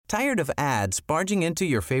Tired of ads barging into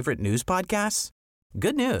your favorite news podcasts?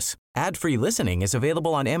 Good news. Ad-free listening is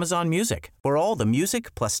available on Amazon Music for all the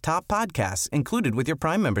music plus top podcasts included with your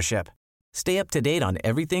Prime membership. Stay up to date on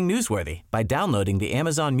everything newsworthy by downloading the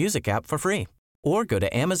Amazon Music app for free or go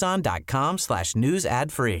to amazon.com/news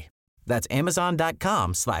ad free. That's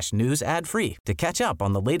amazon.com/news ad free to catch up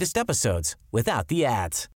on the latest episodes without the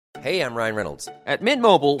ads. Hey, I'm Ryan Reynolds. At Mint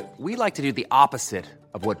Mobile, we like to do the opposite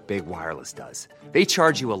of what Big Wireless does. They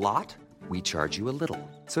charge you a lot, we charge you a little.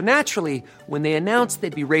 So naturally, when they announced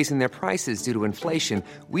they'd be raising their prices due to inflation,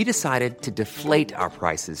 we decided to deflate our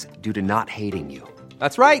prices due to not hating you.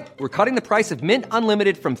 That's right. We're cutting the price of Mint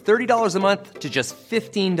Unlimited from $30 a month to just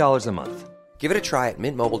 $15 a month. Give it a try at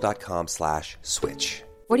mintmobile.com/switch.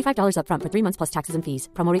 $45 up front for 3 months plus taxes and fees.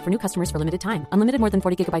 Promo rate for new customers for limited time. Unlimited more than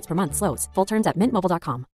 40 gigabytes per month. Slows full terms at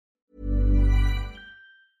mintmobile.com.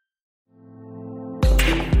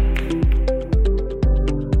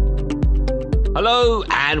 Hello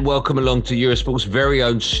and welcome along to Eurosport's very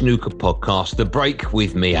own snooker podcast, The Break,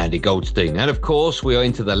 with me, Andy Goldstein. And of course, we are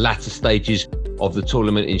into the latter stages of the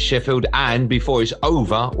tournament in Sheffield. And before it's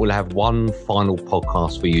over, we'll have one final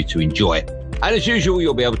podcast for you to enjoy. And as usual,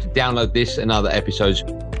 you'll be able to download this and other episodes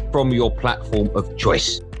from your platform of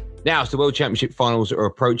choice. Now, as the World Championship finals are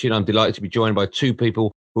approaching, I'm delighted to be joined by two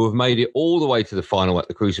people who have made it all the way to the final at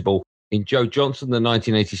the Crucible, in Joe Johnson, the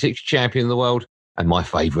 1986 champion of the world, and my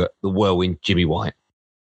favourite, the whirlwind Jimmy White.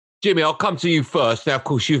 Jimmy, I'll come to you first. Now, of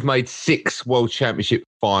course, you've made 6 World Championship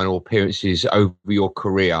final appearances over your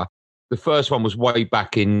career. The first one was way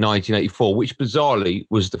back in 1984, which bizarrely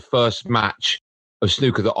was the first match of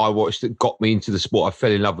snooker that I watched that got me into the sport. I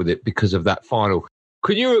fell in love with it because of that final.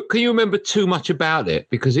 Can you remember too much about it?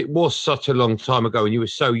 Because it was such a long time ago and you were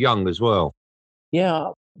so young as well.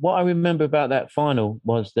 Yeah, what I remember about that final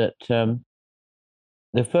was that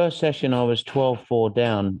the first session I was 12-4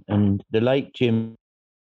 down, and the late Jim,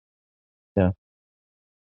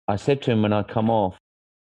 I said to him when I come off,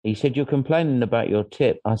 he said, "You're complaining about your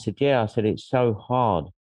tip." I said, "Yeah." I said, "It's so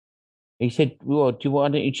hard." He said, "Well, why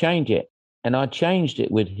don't you change it?" And I changed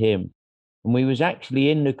it with him. And we was actually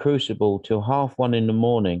in the Crucible till 1:30 in the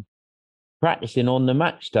morning, practicing on the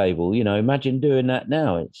match table. You know, imagine doing that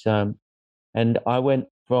now. It's and I went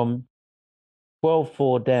from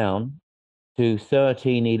 12-4 down to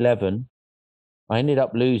 13-11. I ended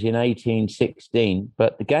up losing 18-16,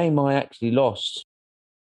 but the game I actually lost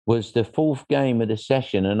was the 4th game of the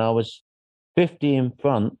session, and I was 50 in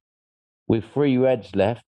front with 3 reds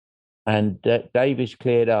left, and Davis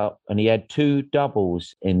cleared up, and he had 2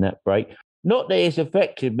 doubles in that break. Not that it's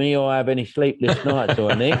affected me or I have any sleepless nights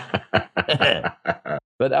or anything,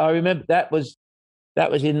 but I remember that was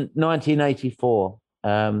in 1984.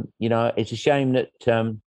 You know, it's a shame that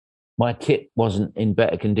my tip wasn't in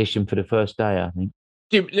better condition for the first day, I think.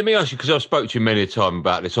 Jim, let me ask you, because I've spoke to you many a time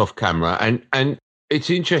about this off camera, and it's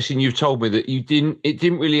interesting you've told me that it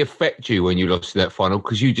didn't really affect you when you lost that final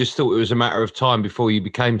because you just thought it was a matter of time before you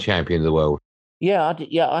became champion of the world. Yeah, I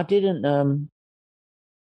didn't.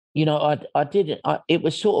 You know, I didn't. It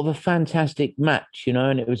was sort of a fantastic match, you know,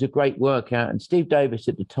 and it was a great workout. And Steve Davis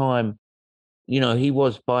at the time, you know, he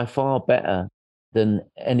was by far better than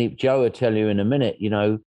any. Joe will tell you in a minute. You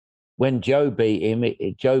know, when Joe beat him,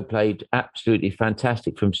 Joe played absolutely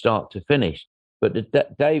fantastic from start to finish. But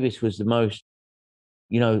Davis was the most,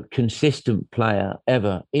 you know, consistent player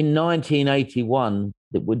ever. In 1981,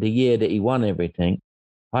 with the year that he won everything,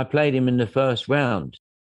 I played him in the first round,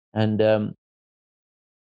 and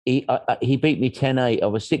he beat me 10-8. I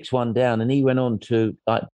was 6-1 down, and he went on to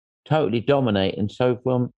totally dominate. And so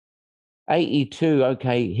from 82,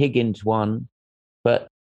 okay, Higgins won, but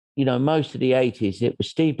you know, most of the 80s, it was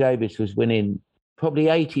Steve Davis was winning probably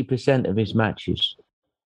 80% of his matches.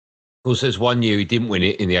 Of course, there's one year he didn't win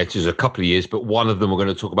it in the 80s, a couple of years, but one of them we're going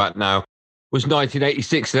to talk about now was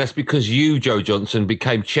 1986. And that's because you, Joe Johnson,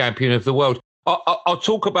 became champion of the world. I'll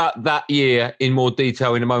talk about that year in more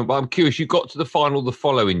detail in a moment, but I'm curious, you got to the final the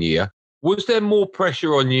following year. Was there more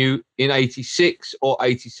pressure on you in 86 or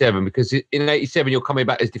 87? Because in 87, you're coming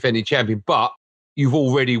back as defending champion, but you've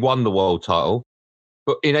already won the world title.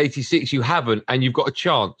 But in 86, you haven't, and you've got a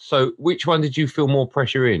chance. So which one did you feel more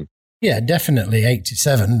pressure in? Yeah, definitely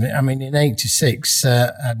 87. I mean, in 86,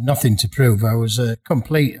 I had nothing to prove. I was a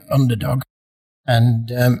complete underdog,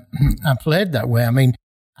 and I played that way. I mean,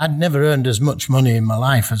 I'd never earned as much money in my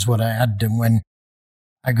life as what I had done when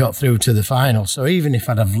I got through to the final. So even if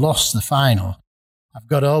I'd have lost the final, I've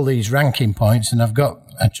got all these ranking points and I've got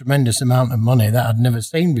a tremendous amount of money that I'd never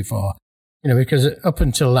seen before. You know, because up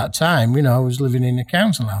until that time, you know, I was living in a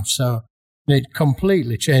council house. So it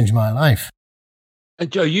completely changed my life.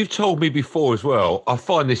 And Joe, you've told me before as well, I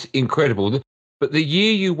find this incredible, but the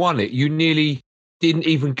year you won it, you nearly didn't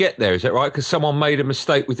even get there. Is that right? Because someone made a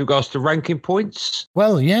mistake with regards to ranking points?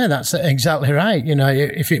 Well, yeah, that's exactly right. You know,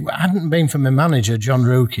 if it hadn't been for my manager, John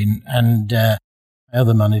Rukin, and my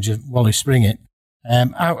other manager, Wally Springett,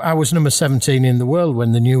 I was number 17 in the world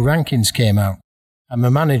when the new rankings came out. And my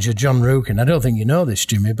manager, John Rukin, I don't think you know this,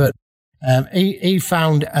 Jimmy, but he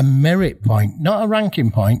found a merit point, not a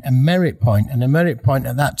ranking point, a merit point. And the merit point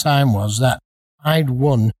at that time was that I'd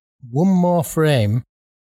won one more frame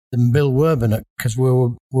than Bill Werben because we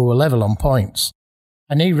were level on points.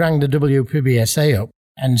 And he rang the WPBSA up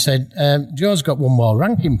and said, Joe's got one more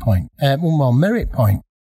ranking point, one more merit point.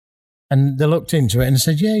 And they looked into it and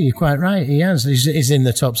said, yeah, you're quite right, he has. He's in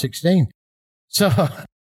the top 16. So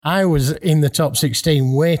I was in the top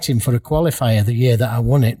 16 waiting for a qualifier the year that I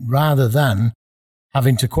won it rather than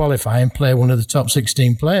having to qualify and play one of the top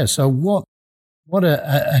 16 players. So what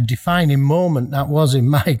a defining moment that was in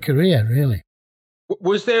my career, really.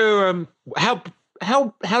 Was there, how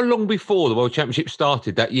long before the World Championship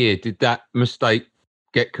started that year did that mistake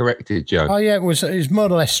get corrected, Joe? Oh, yeah, it was more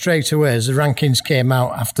or less straight away as the rankings came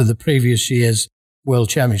out after the previous year's World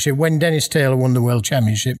Championship. When Dennis Taylor won the World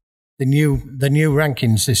Championship, the new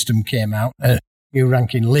ranking system came out, new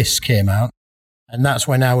ranking list came out, and that's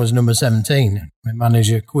when I was number 17. My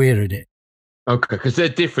manager queried it. Okay, because they're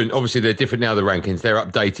different. Obviously, they're different now, the rankings. They're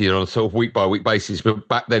updated on a sort of week-by-week basis, but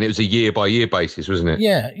back then it was a year-by-year basis, wasn't it?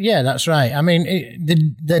 Yeah, that's right. I mean,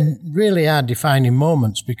 there really are defining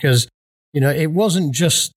moments because, you know, it wasn't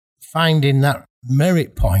just finding that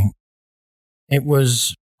merit point. It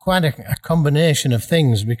was quite a combination of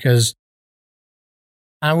things because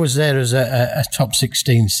I was there as a top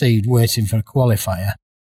 16 seed waiting for a qualifier,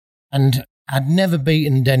 and I'd never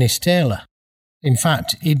beaten Dennis Taylor. In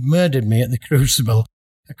fact, he'd murdered me at the Crucible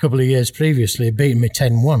a couple of years previously, beating me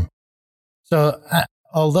 10-1. So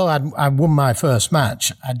although I'd won my first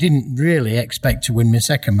match, I didn't really expect to win my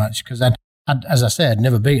second match because I'd, as I said,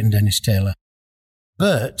 never beaten Dennis Taylor.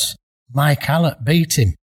 But Mike Hallett beat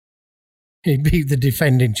him. He beat the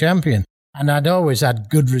defending champion, and I'd always had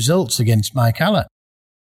good results against Mike Hallett.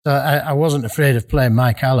 So I wasn't afraid of playing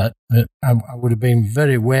Mike Hallett, but I would have been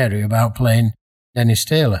very wary about playing Dennis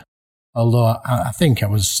Taylor. Although I think I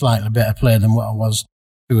was a slightly better player than what I was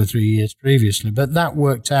 2 or 3 years previously. But that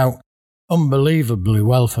worked out unbelievably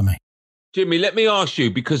well for me. Jimmy, let me ask you,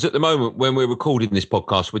 because at the moment when we're recording this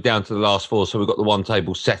podcast, we're down to the last 4, so we've got the one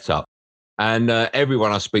table set up. And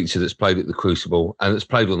everyone I speak to that's played at the Crucible and that's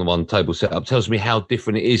played on the one table setup tells me how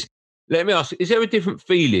different it is. Let me ask, is there a different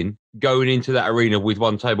feeling going into that arena with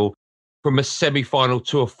one table from a semi-final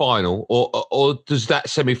to a final? Or does that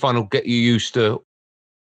semi-final get you used to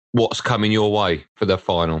what's coming your way for the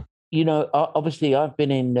final? You know, obviously I've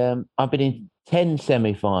been in 10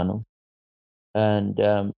 semi-finals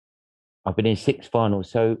and I've been in 6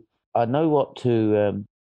 finals. So I know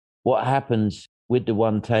what happens with the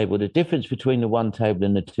one table. The difference between the one table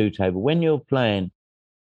and the two table, when you're playing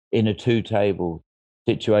in a two table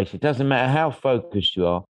situation, it doesn't matter how focused you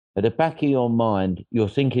are, at the back of your mind, you're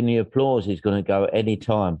thinking the applause is going to go at any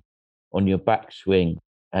time on your backswing.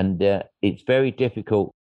 And it's very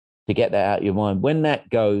difficult to get that out of your mind. When that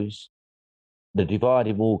goes, the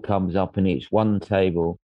dividing wall comes up and it's one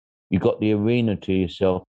table. You've got the arena to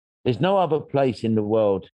yourself. There's no other place in the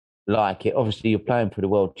world like it. Obviously, you're playing for the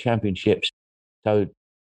World Championships, so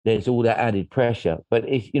there's all that added pressure. But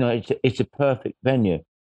it's a perfect venue.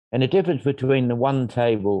 And the difference between the one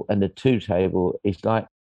table and the two table is like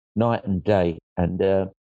night and day. And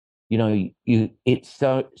it's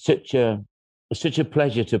such a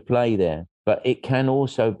pleasure to play there. But it can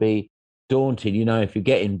also be daunting. You know, if you're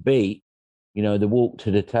getting beat, you know, the walk to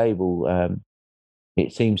the table,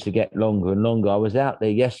 it seems to get longer and longer. I was out there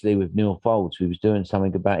yesterday with Neil Folds. He was doing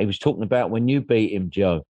something about. He was talking about when you beat him,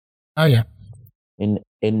 Joe. Oh yeah. In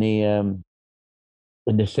the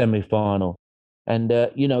semi-final, and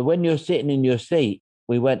when you're sitting in your seat,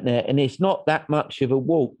 we went there, and it's not that much of a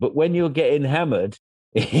walk. But when you're getting hammered,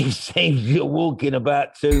 it seems you're walking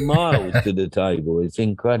about 2 miles to the table. It's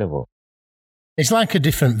incredible. It's like a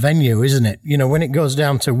different venue, isn't it? You know, when it goes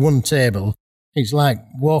down to one table, it's like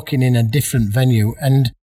walking in a different venue.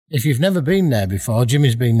 And if you've never been there before,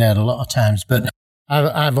 Jimmy's been there a lot of times, but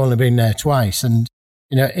I've only been there twice. And,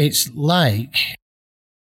 you know, it's like,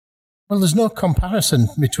 well, there's no comparison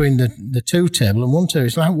between the two table and one table.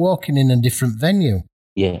 It's like walking in a different venue.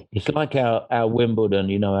 Yeah, it's like our Wimbledon,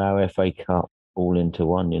 you know, our FA Cup all into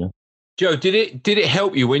one, you know. Joe, did it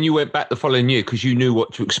help you when you went back the following year because you knew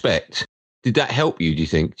what to expect? Did that help you, do you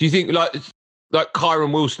think? Do you think, like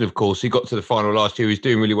Kyren Wilson, of course, he got to the final last year, he's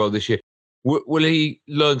doing really well this year. Will he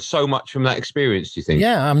learn so much from that experience, do you think?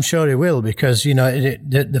 Yeah, I'm sure he will, because,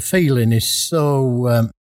 the feeling is so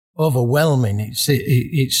overwhelming.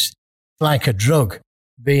 It's like a drug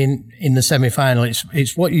being in the semi-final.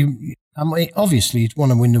 It's what obviously you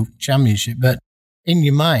want to win the championship, but in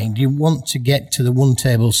your mind, you want to get to the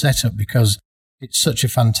one-table setup because it's such a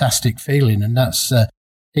fantastic feeling, and that's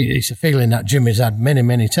it's a feeling that Jimmy's had many,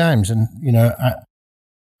 many times, and,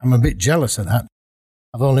 I'm a bit jealous of that.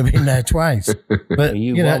 I've only been there twice. But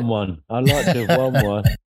you won one. I'd like to have won one.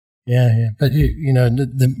 Yeah. But,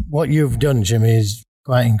 what you've done, Jimmy, is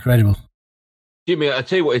quite incredible. Jimmy, I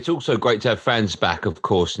tell you what, it's also great to have fans back, of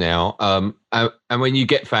course, now. And when you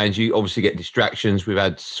get fans, you obviously get distractions. We've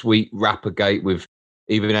had sweet Rappergate. We've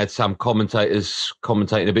even had some commentators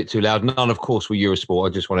commentating a bit too loud. None, of course, were Eurosport.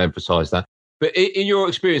 I just want to emphasise that. But in your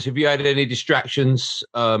experience, have you had any distractions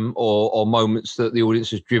or moments that the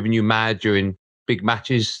audience has driven you mad during big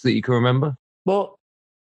matches that you can remember? Well,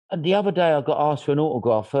 the other day I got asked for an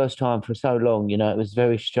autograph, first time for so long. It was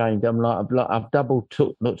very strange. I've looked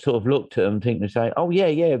at them, thinking to say, "Oh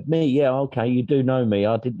yeah, me, yeah, okay, you do know me."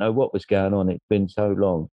 I didn't know what was going on. It's been so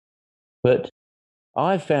long, but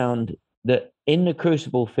I found that in the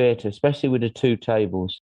Crucible Theatre, especially with the two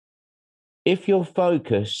tables, if you're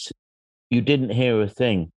focused, you didn't hear a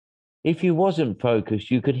thing. If you wasn't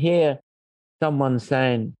focused, you could hear someone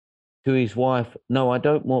saying to his wife, "No, I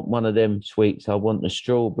don't want one of them sweets. I want the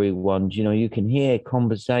strawberry ones." You can hear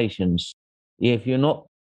conversations. If you're not,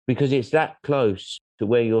 because it's that close to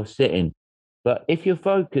where you're sitting. But if you're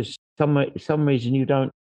focused, some reason you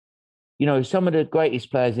don't. Some of the greatest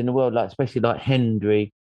players in the world, like especially like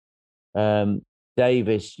Hendry,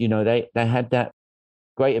 Davis, they had that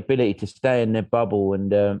great ability to stay in their bubble and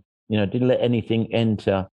didn't let anything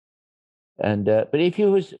enter. And but if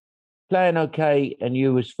you was playing okay and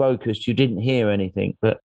you was focused, you didn't hear anything.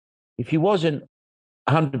 But if you wasn't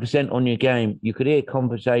 100% on your game, you could hear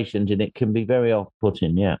conversations, and it can be very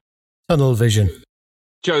off-putting. Yeah, tunnel vision.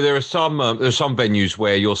 Joe, there are some venues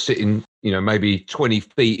where you're sitting, maybe 20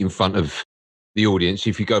 feet in front of the audience.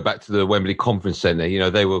 If you go back to the Wembley Conference Centre,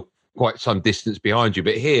 they were quite some distance behind you.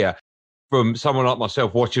 But here, from someone like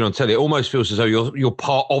myself watching on telly, it almost feels as though you're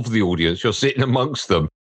part of the audience. You're sitting amongst them.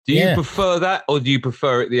 Do you prefer that, or do you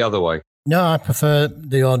prefer it the other way? No, I prefer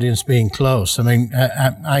the audience being close. I mean,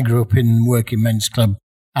 I grew up in working men's club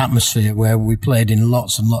atmosphere where we played in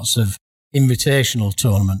lots and lots of invitational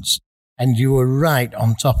tournaments, and you were right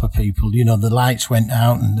on top of people. The lights went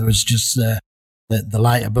out and there was just the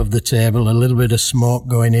light above the table, a little bit of smoke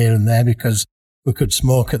going here and there because we could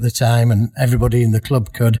smoke at the time and everybody in the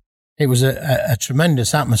club could. It was a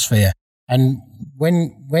tremendous atmosphere. And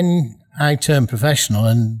when I turned professional,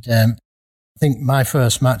 and I think my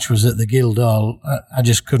first match was at the Guildhall, I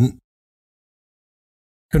just couldn't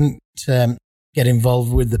get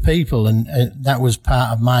involved with the people, and that was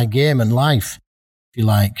part of my game and life, if you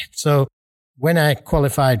like. So when I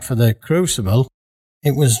qualified for the Crucible,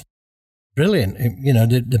 it was brilliant.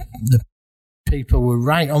 The people were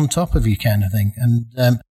right on top of you, kind of thing,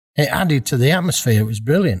 and it added to the atmosphere. It was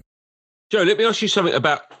brilliant. Joe, let me ask you something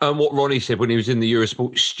about what Ronnie said when he was in the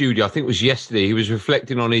Eurosport studio. I think it was yesterday. He was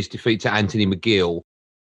reflecting on his defeat to Anthony McGill.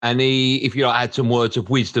 And he, if you like, had some words of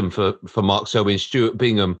wisdom for Mark Selby and Stuart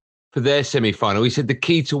Bingham for their semi-final. He said the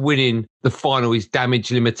key to winning the final is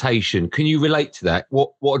damage limitation. Can you relate to that?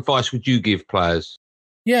 What advice would you give players?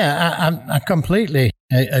 Yeah, I completely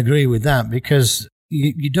agree with that, because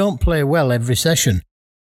you don't play well every session.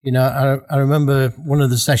 I remember one of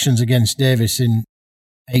the sessions against Davis in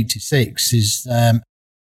 86 is, I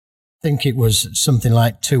think it was something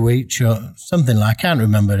like 2 each or something like, I can't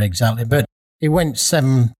remember exactly, but he went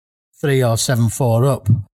 7-3 or 7-4 up.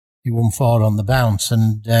 He won 4 on the bounce,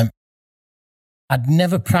 and I'd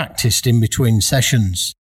never practiced in between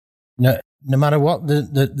sessions. No matter what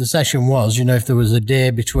the session was, if there was a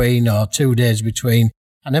day between or 2 days between,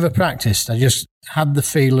 I never practiced. I just had the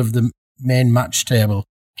feel of the main match table,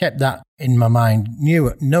 kept that in my mind,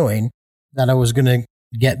 knowing that I was going to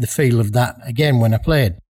get the feel of that again when I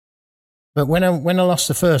played. But when I lost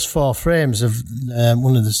the first 4 frames of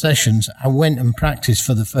one of the sessions, I went and practiced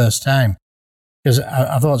for the first time, because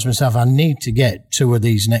I thought to myself, I need to get 2 of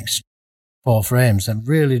these next 4 frames. I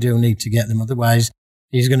really do need to get them. Otherwise,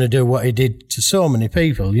 he's going to do what he did to so many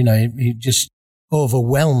people. He just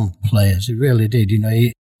overwhelmed players. He really did.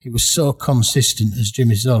 He was so consistent, as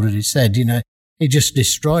Jimmy's already said. He just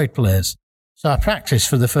destroyed players. So I practiced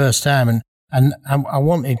for the first time, and I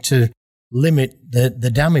wanted to limit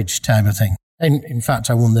the damage type of thing. And in fact,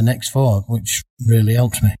 I won the next 4, which really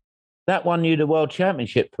helped me. That won you the World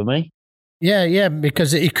Championship for me. Yeah,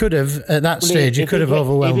 because he could have, at that stage, he could have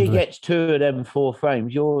overwhelmed If he me. gets 2 of them 4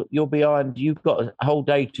 frames, you're behind. You've got a whole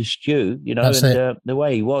day to stew, That's and the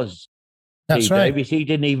way he was, That's Steve right. Davis, he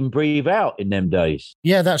didn't even breathe out in them days.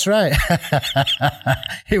 Yeah, that's right.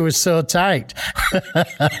 He was so tight.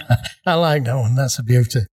 I like that one. That's a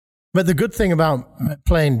beauty. But the good thing about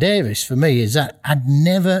playing Davis for me is that I'd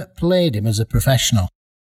never played him as a professional.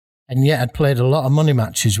 And yet I'd played a lot of money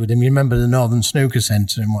matches with him. You remember the Northern Snooker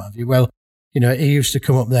Centre and what have you. Well, he used to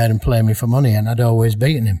come up there and play me for money, and I'd always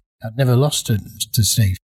beaten him. I'd never lost to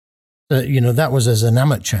Steve. So, that was as an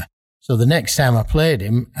amateur. So the next time I played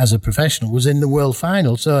him as a professional was in the world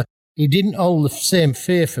final. So he didn't hold the same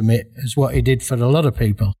fear for me as what he did for a lot of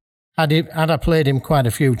people. Had I played him quite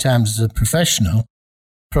a few times as a professional,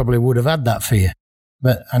 probably would have had that fear,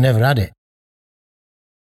 but I never had it.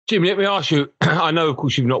 Jimmy, let me ask you, I know, of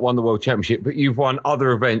course, you've not won the World Championship, but you've won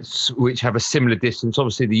other events which have a similar distance,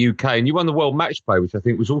 obviously the UK, and you won the World Match Play, which I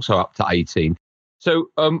think was also up to 18. So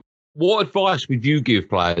what advice would you give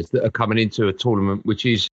players that are coming into a tournament which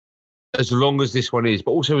is as long as this one is,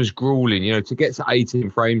 but also as grueling, to get to 18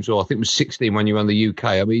 frames, or I think it was 16 when you won the UK?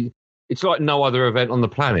 I mean, it's like no other event on the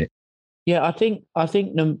planet. Yeah, I think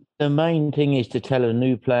the main thing is to tell a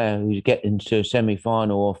new player who's getting to a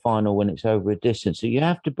semi-final or final when it's over a distance. So you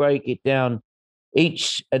have to break it down.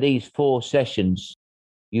 Each of these 4 sessions,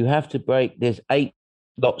 you have to break. There's 8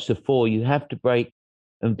 lots of 4. You have to break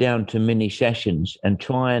them down to mini sessions and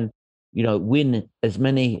try and win as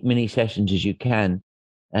many mini sessions as you can,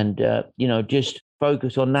 and just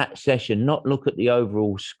focus on that session, not look at the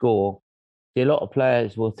overall score. See, a lot of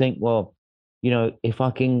players will think, well, if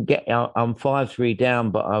I can get out, I'm 5-3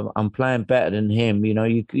 down, but I'm playing better than him.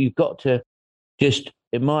 You've got to just,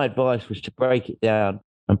 my advice was to break it down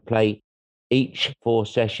and play each 4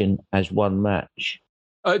 session as one match.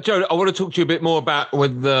 Joe, I want to talk to you a bit more about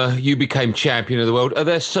when you became champion of the world. Are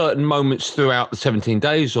there certain moments throughout the 17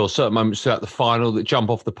 days or certain moments throughout the final that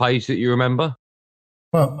jump off the page that you remember?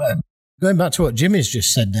 Well, going back to what Jimmy's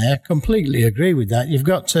just said there, completely agree with that. You've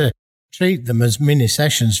got to treat them as mini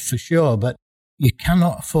sessions for sure, but you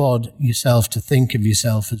cannot afford yourself to think of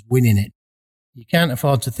yourself as winning it. You can't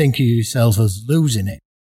afford to think of yourself as losing it.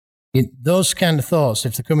 Those kind of thoughts,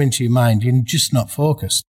 if they come into your mind, you're just not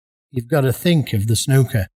focused. You've got to think of the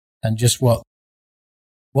snooker and just what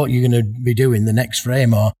you're going to be doing the next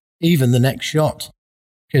frame or even the next shot.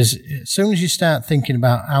 Because as soon as you start thinking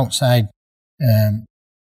about outside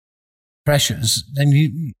pressures, then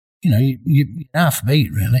you're half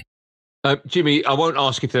beat, really. Jimmy, I won't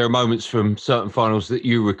ask if there are moments from certain finals that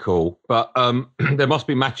you recall, but there must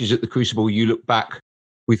be matches at the Crucible you look back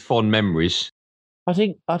with fond memories. I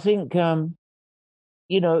think, obviously,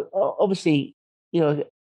 2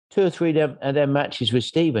 or 3 of them matches with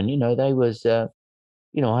Stephen, they was, I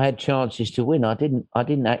had chances to win. I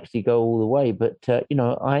didn't actually go all the way, but,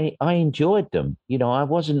 I enjoyed them.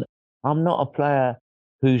 I'm not a player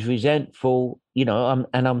who's resentful,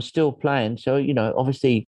 I'm still playing. So,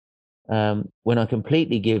 obviously, when I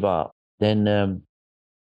completely give up, then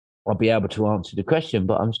I'll be able to answer the question,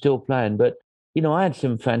 but I'm still playing. But, I had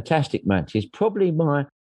some fantastic matches. Probably my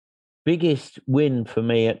biggest win for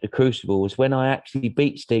me at the Crucible was when I actually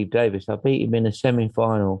beat Steve Davis. I beat him in a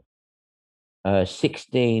semi-final,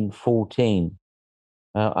 16-14.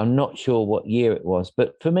 I'm not sure what year it was,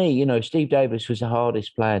 but for me, Steve Davis was the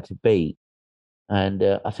hardest player to beat. And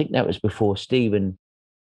I think that was before Stephen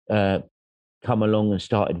come along and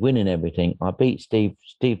started winning everything. I beat Steve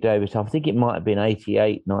Davis. I think it might have been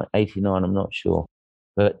 88, 89, I'm not sure.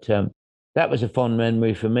 But that was a fond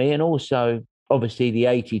memory for me. And also, obviously, the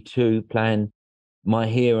 82 playing my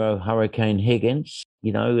hero, Hurricane Higgins,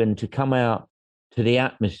 and to come out to the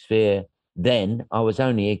atmosphere then, I was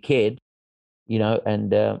only a kid,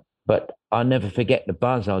 but I'll never forget the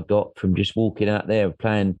buzz I got from just walking out there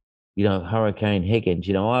playing, Hurricane Higgins.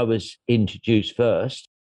 I was introduced first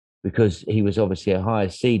because he was obviously a higher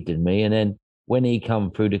seed than me. And then when he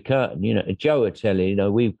come through the curtain, Joe would tell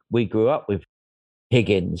you, we grew up with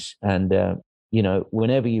Higgins. And,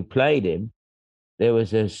 whenever you played him, there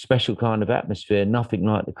was a special kind of atmosphere, nothing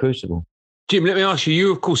like the Crucible. Jim, let me ask you, you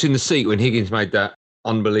were, of course, in the seat when Higgins made that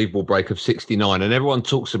unbelievable break of 69, and everyone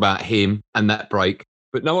talks about him and that break,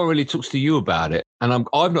 but no one really talks to you about it. And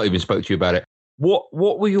I've not even spoke to you about it. What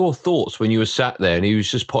were your thoughts when you were sat there and he was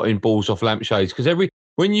just potting balls off lampshades? Because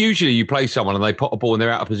when usually you play someone and they pot a ball and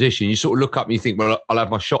they're out of position, you sort of look up and you think, well, I'll have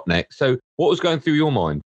my shot next. So what was going through your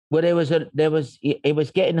mind? Well, it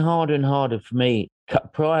was getting harder and harder for me.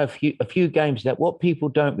 Prior a few games, that what people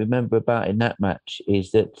don't remember about in that match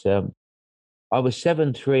is that I was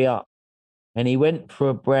 7-3 up, and he went for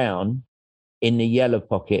a brown, in the yellow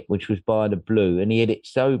pocket, which was by the blue, and he hit it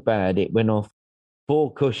so bad it went off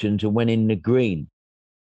 4 cushions and went in the green,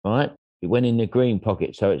 right? It went in the green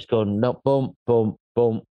pocket, so it's gone not boom, boom,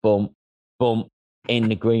 boom, boom, boom, in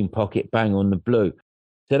the green pocket, bang on the blue.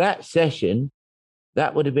 So that session,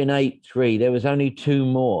 that would have been 8-3. There was only 2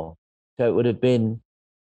 more, so it would have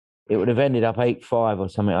ended up 8-5 or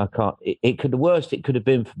something. I can't. The worst it could have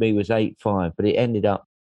been for me was 8-5, but it ended up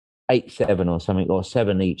 8-7 or something, or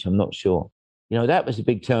 7 each. I'm not sure. That was a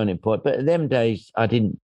big turning point. But in them days, I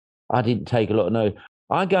didn't take a lot of note.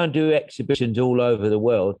 I go and do exhibitions all over the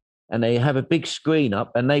world, and they have a big screen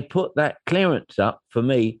up, and they put that clearance up for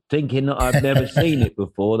me, thinking that I've never seen it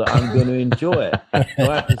before, that I'm going to enjoy it. So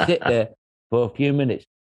I have to sit there for a few minutes.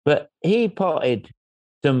 But he potted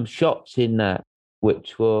some shots in that,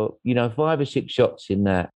 which were, 5 or 6 shots in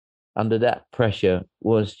that, under that pressure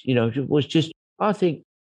was just, I think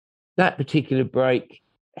that particular break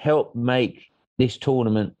helped make this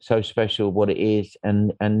tournament so special, what it is,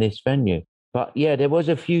 and this venue. But yeah, there was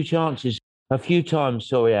a few times,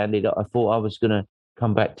 sorry, Andy, that I thought I was going to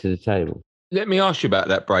come back to the table. Let me ask you about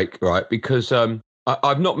that break, right? Because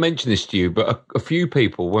I've not mentioned this to you, but a few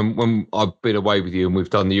people, when I've been away with you and we've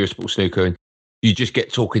done the Eurosport snooker, and you just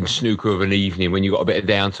get talking snooker of an evening when you've got a bit of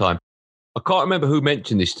downtime. I can't remember who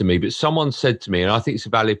mentioned this to me, but someone said to me, and I think it's a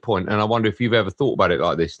valid point, and I wonder if you've ever thought about it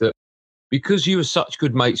like this, that because you were such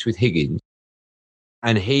good mates with Higgins,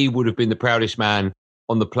 and he would have been the proudest man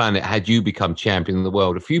on the planet had you become champion of the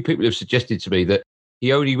world. A few people have suggested to me that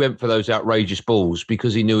he only went for those outrageous balls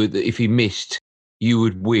because he knew that if he missed, you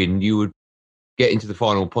would win, you would get into the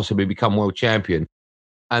final and possibly become world champion.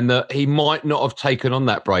 And that he might not have taken on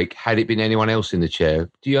that break had it been anyone else in the chair.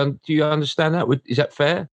 Do you understand that? Is that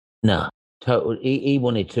fair? No, totally. He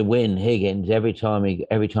wanted to win, Higgins, every time he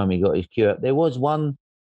got his cue up. There was one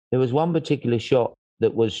particular shot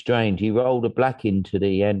that was strange. He rolled a black into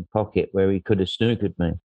the end pocket where he could have snookered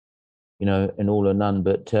me, and all or none.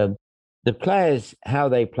 But the players, how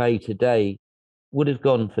they play today, would have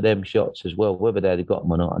gone for them shots as well. Whether they'd have got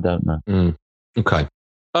them or not, I don't know. Okay.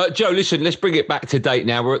 Joe, listen, let's bring it back to date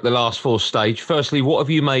now. We're at the last 4 stage. Firstly, what have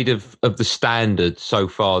you made of the standard so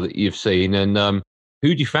far that you've seen? And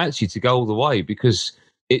who do you fancy to go all the way? Because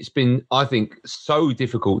it's been, I think, so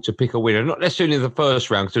difficult to pick a winner. Not necessarily in the first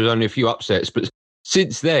round, because there's only a few upsets, but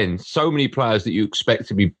since then, so many players that you expect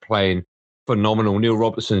to be playing phenomenal. Neil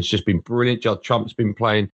Robertson's just been brilliant. Judd Trump's been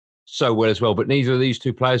playing so well as well. But neither of these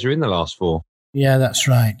 2 players are in the last 4. Yeah, that's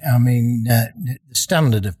right. I mean, the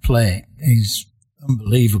standard of play is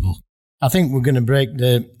unbelievable. I think we're going to break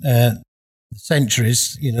the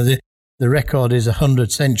centuries. The record is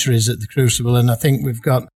 100 centuries at the Crucible, and I think we've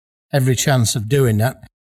got every chance of doing that.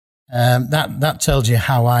 That tells you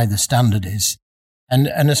how high the standard is. And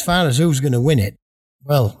as far as who's going to win it,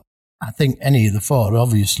 well, I think any of the 4,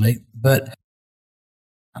 obviously, but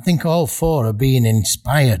I think all 4 are being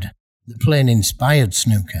inspired. They're playing inspired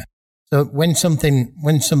snooker. So when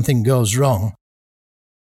something goes wrong,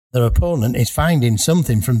 their opponent is finding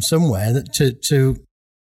something from somewhere that to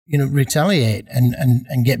retaliate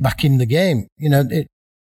and get back in the game.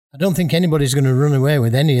 I don't think anybody's going to run away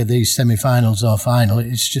with any of these semi-finals or final.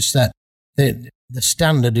 It's just that the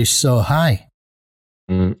standard is so high.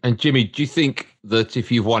 And Jimmy, do you think that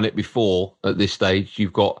if you've won it before at this stage,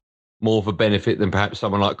 you've got more of a benefit than perhaps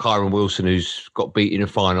someone like Kyren Wilson who's got beat in a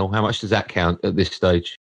final? How much does that count at this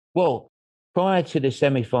stage? Well, prior to the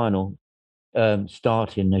semi-final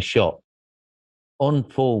starting the shot, on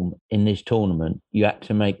form in this tournament, you had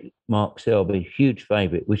to make Mark Selby a huge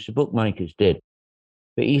favourite, which the bookmakers did.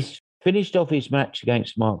 But he's finished off his match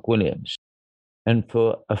against Mark Williams. And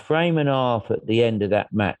for a frame and a half at the end of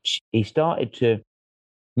that match, he started to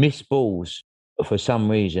miss balls for some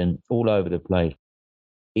reason all over the place.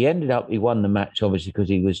 He won the match, obviously, because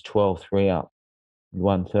he was 12-3 up. He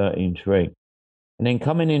won 13-3. And then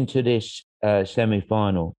coming into this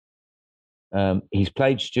semi-final, he's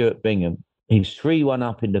played Stuart Bingham. He's 3-1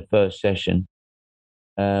 up in the first session.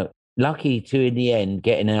 Lucky to, in the end,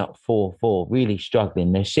 getting out 4-4, really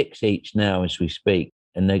struggling. They're 6 each now as we speak.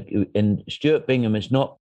 And Stuart Bingham has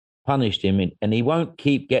not punished him, and he won't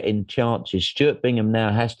keep getting chances. Stuart Bingham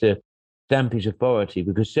now has to stamp his authority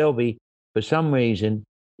because Selby, for some reason,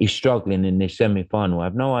 is struggling in this semi-final. I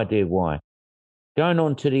have no idea why. Going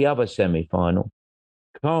on to the other semi-final,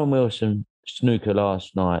 Kyren Wilson snooker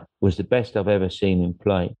last night was the best I've ever seen him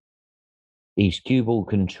play. His cue ball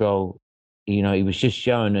control, he was just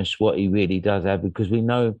showing us what he really does have, because we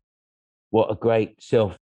know what a great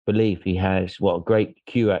self-belief he has, what a great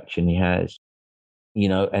cue action he has,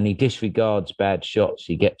 and he disregards bad shots.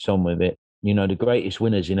 He gets on with it. The greatest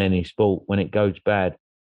winners in any sport, when it goes bad,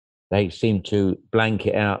 they seem to blank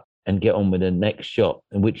it out and get on with the next shot,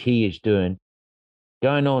 and which he is doing.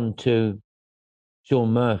 Going on to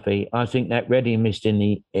Sean Murphy, I think that Reading missed in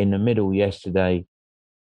the middle yesterday,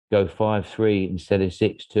 go 5-3 instead of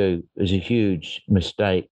 6-2, was a huge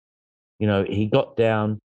mistake. You know, he got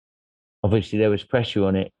down. Obviously, there was pressure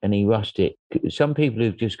on it, and he rushed it. Some people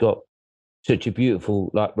who've just got such a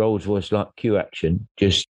beautiful, like Rolls Royce, like cue action,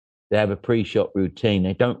 just they have a pre-shot routine.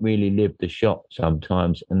 They don't really live the shot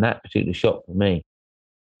sometimes. And that particular shot for me,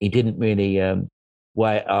 he didn't really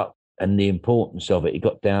weigh it up and the importance of it. He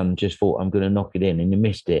got down and just thought, I'm going to knock it in, and he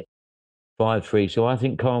missed it. 5-3. So I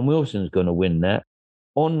think Kyren Wilson's going to win that.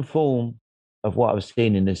 On form of what I've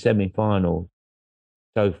seen in the semi-final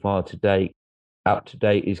so far to date, up to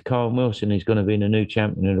date, is Kyren Wilson is going to be the new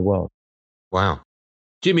champion of the world. Wow.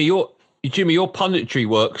 Jimmy, your punditry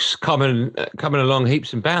work's coming along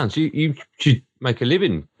heaps and bounds. You should make a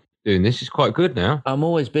living doing this. It's quite good now. I've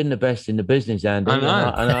always been the best in the business, Andy. I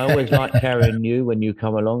know. And I always like carrying you when you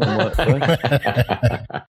come along and work for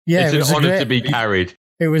us. Yeah, it's an honour to be carried.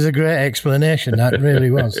 It was a great explanation. That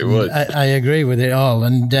really was. It was. I agree with it all.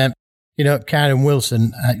 And, Kyren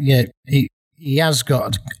Wilson, he has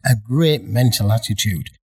got a great mental attitude.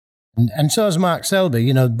 And so has Mark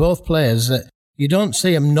Selby, both players that you don't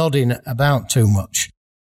see them nodding about too much.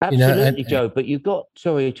 Absolutely, Joe. But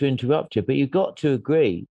sorry to interrupt you, but you've got to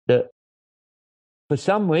agree that for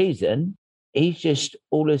some reason, he's just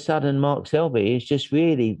all of a sudden, Mark Selby is just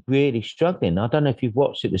really, really struggling. I don't know if you've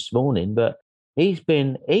watched it this morning, but he's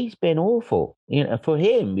been awful, for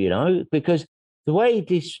him, because the way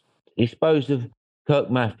he disposed of Kirk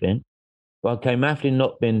Mafflin,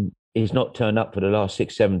 he's not turned up for the last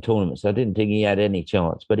 6-7 tournaments. I didn't think he had any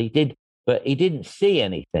chance, but he didn't see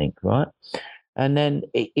anything, right? And then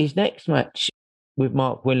his next match with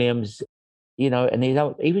Mark Williams, and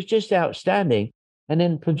he was just outstanding. And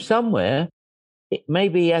then from somewhere,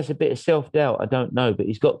 maybe he has a bit of self-doubt, I don't know, but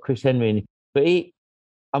he's got Chris Henry.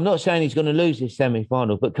 I'm not saying he's going to lose this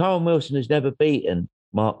semi-final, but Kyren Wilson has never beaten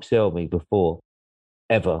Mark Selby before,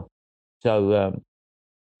 ever. So,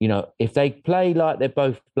 if they play like they're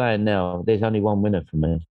both playing now, there's only one winner for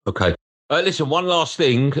me. Okay. Listen, one last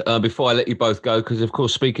thing before I let you both go, because, of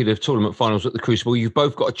course, speaking of tournament finals at the Crucible, you've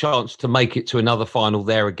both got a chance to make it to another final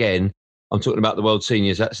there again. I'm talking about the World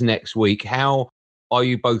Seniors. That's next week. How are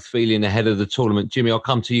you both feeling ahead of the tournament? Jimmy, I'll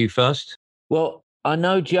come to you first. Well, I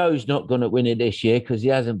know Joe's not going to win it this year because he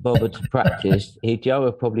hasn't bothered to practice. Joe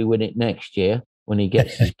will probably win it next year when he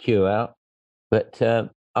gets his cue out. But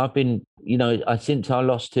I've been, since I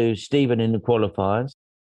lost to Stephen in the qualifiers,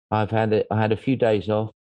 I had a few days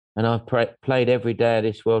off, and I've played every day of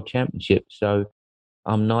this World Championship. So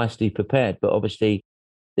I'm nicely prepared. But obviously,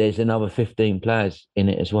 there's another 15 players in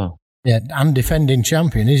it as well. Yeah, and defending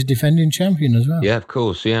champion. He's defending champion as well. Yeah, of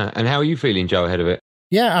course. Yeah. And how are you feeling, Joe, ahead of it?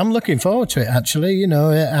 Yeah, I'm looking forward to it, actually.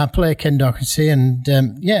 I play Ken Doherty, and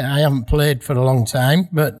I haven't played for a long time,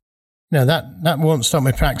 but that won't stop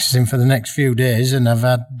me practicing for the next few days. And I've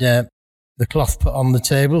had the cloth put on the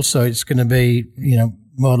table, so it's going to be,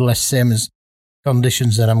 more or less same as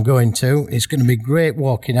conditions that I'm going to. It's going to be great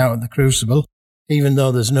walking out of the Crucible, even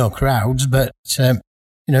though there's no crowds, but it's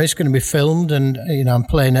going to be filmed, and I'm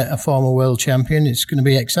playing a former world champion. It's going to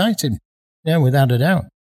be exciting, without a doubt.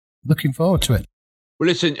 Looking forward to it. Well,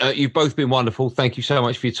 listen, you've both been wonderful. Thank you so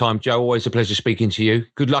much for your time, Joe. Always a pleasure speaking to you.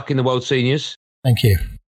 Good luck in the World Seniors. Thank you.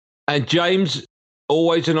 And James,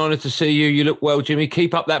 always an honour to see you. You look well, Jimmy.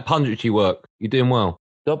 Keep up that punditry work. You're doing well.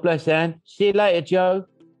 God bless, Anne. See you later, Joe.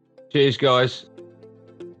 Cheers, guys.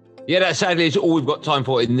 Yeah, that sadly is all we've got time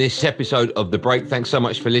for in this episode of The Break. Thanks so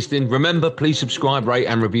much for listening. Remember, please subscribe, rate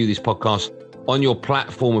and review this podcast on your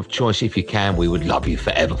platform of choice if you can. We would love you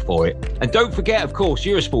forever for it. And don't forget, of course,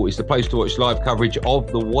 Eurosport is the place to watch live coverage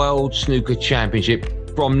of the World Snooker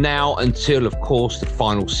Championship from now until, of course, the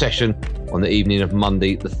final session on the evening of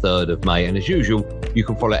Monday, the 3rd of May. And as usual, you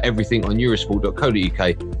can follow everything on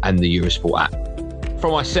eurosport.co.uk and the Eurosport app.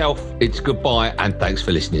 From myself, it's goodbye and thanks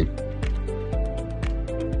for listening.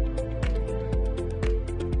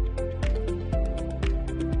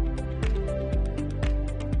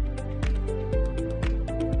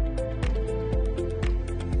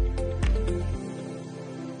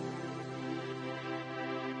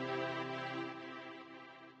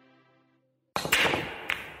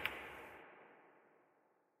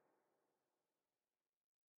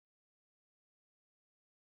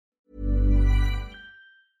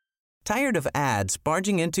 Tired of ads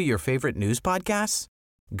barging into your favorite news podcasts?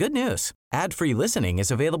 Good news. Ad-free listening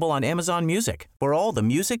is available on Amazon Music for all the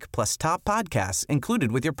music plus top podcasts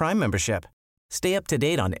included with your Prime membership. Stay up to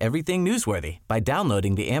date on everything newsworthy by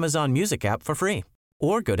downloading the Amazon Music app for free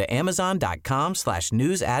or go to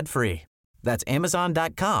amazon.com/news ad free. That's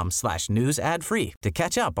amazon.com/news ad free to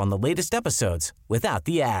catch up on the latest episodes without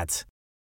the ads.